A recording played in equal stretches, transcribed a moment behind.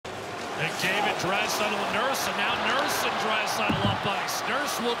McDavid, Draisaitl, Nurse, and now Nurse and Draisaitl up ice.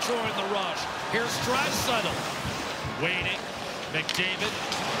 Nurse will join the rush. Here's Draisaitl. Waiting. McDavid,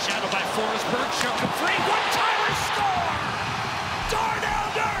 shadowed by Forsberg, shook him free. One-timer score! Darnell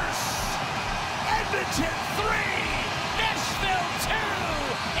Nurse! Edmonton 3, Nashville 2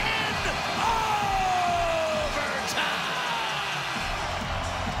 in overtime!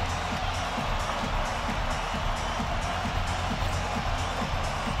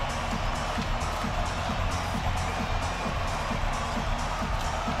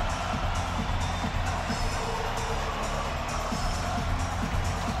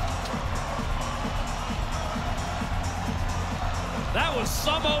 That was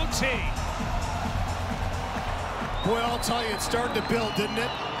some OT. Boy, I'll tell you, it started to build, didn't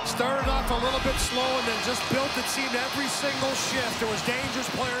it? Started off a little bit slow and then just built, it seemed, every single shift. There was dangerous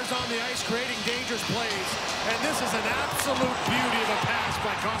players on the ice creating dangerous plays. And this is an absolute beauty of a pass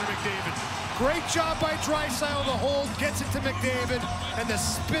by Connor McDavid. Great job by Draisaitl to hold, gets it to McDavid, and the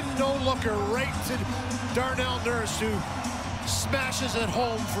spin no-looker right to Darnell Nurse, who smashes it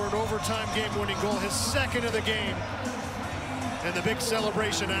home for an overtime game-winning goal, his second of the game. And the big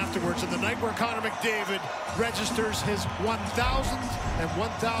celebration afterwards, and the night where Connor McDavid registers his 1,000th and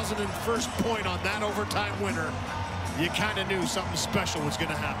 1,001st point on that overtime winner, you kind of knew something special was going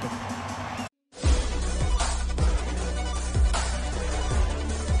to happen.